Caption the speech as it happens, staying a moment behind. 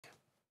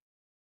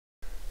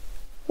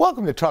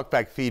Welcome to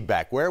Talkback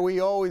Feedback, where we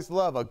always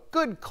love a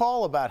good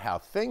call about how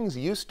things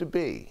used to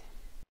be.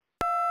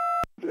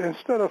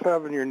 Instead of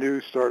having your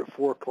news start at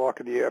 4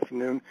 o'clock in the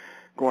afternoon,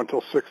 go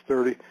until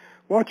 6:30,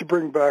 why don't you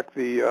bring back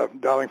the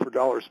Dialing for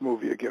Dollars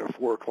movie again at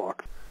 4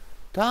 o'clock?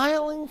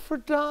 Dialing for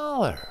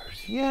Dollars.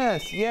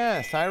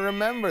 Yes, I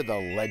remember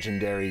the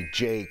legendary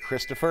J.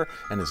 Christopher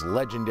and his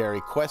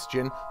legendary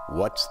question,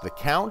 what's the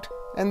count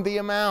and the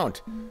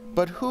amount?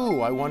 But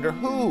who, I wonder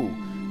who,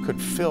 could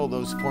fill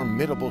those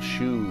formidable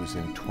shoes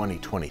in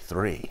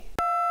 2023?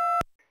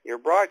 Your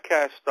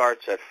broadcast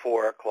starts at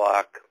 4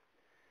 o'clock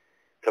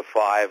to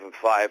 5 and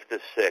 5 to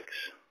 6.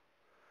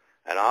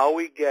 And all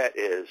we get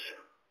is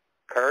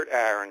Kurt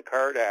Aaron.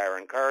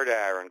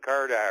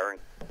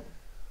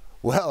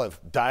 Well, if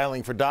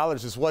dialing for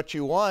dollars is what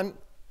you want,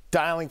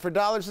 dialing for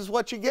dollars is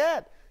what you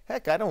get.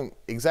 Heck, I don't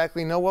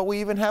exactly know what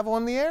we even have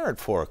on the air at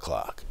 4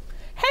 o'clock.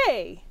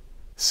 Hey!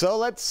 So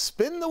let's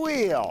spin the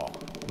wheel.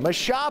 Ma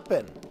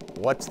shopping.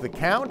 What's the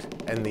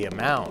count and the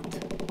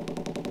amount?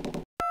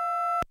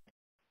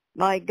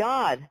 My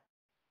God,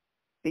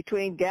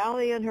 between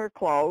Gally and her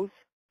clothes,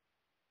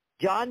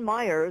 John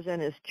Myers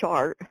and his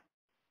chart,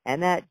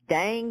 and that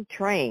dang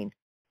train,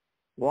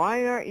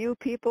 why aren't you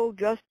people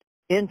just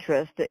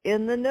interested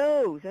in the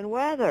news and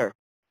weather?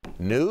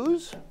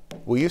 News?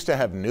 We used to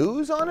have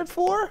news on at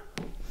 4?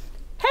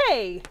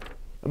 Hey!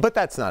 But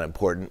that's not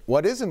important.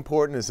 What is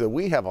important is that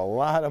we have a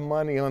lot of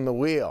money on the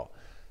wheel.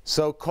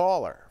 So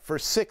caller, for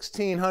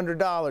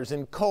 $1,600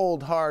 in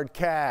cold hard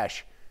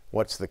cash,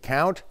 what's the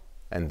count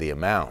and the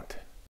amount?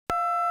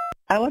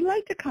 I would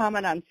like to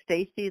comment on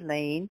Stacy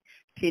Lane.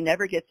 She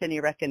never gets any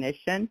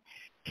recognition.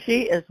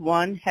 She is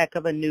one heck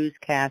of a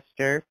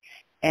newscaster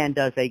and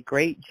does a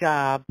great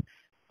job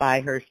by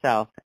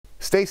herself.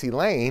 Stacy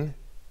Lane?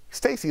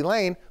 Stacy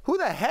Lane? Who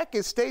the heck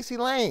is Stacy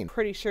Lane?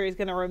 Pretty sure he's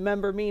going to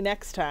remember me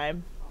next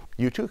time.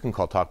 You too can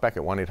call Talkback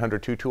at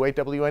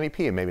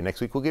 1-800-228-WNEP, and maybe next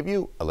week we'll give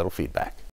you a little feedback.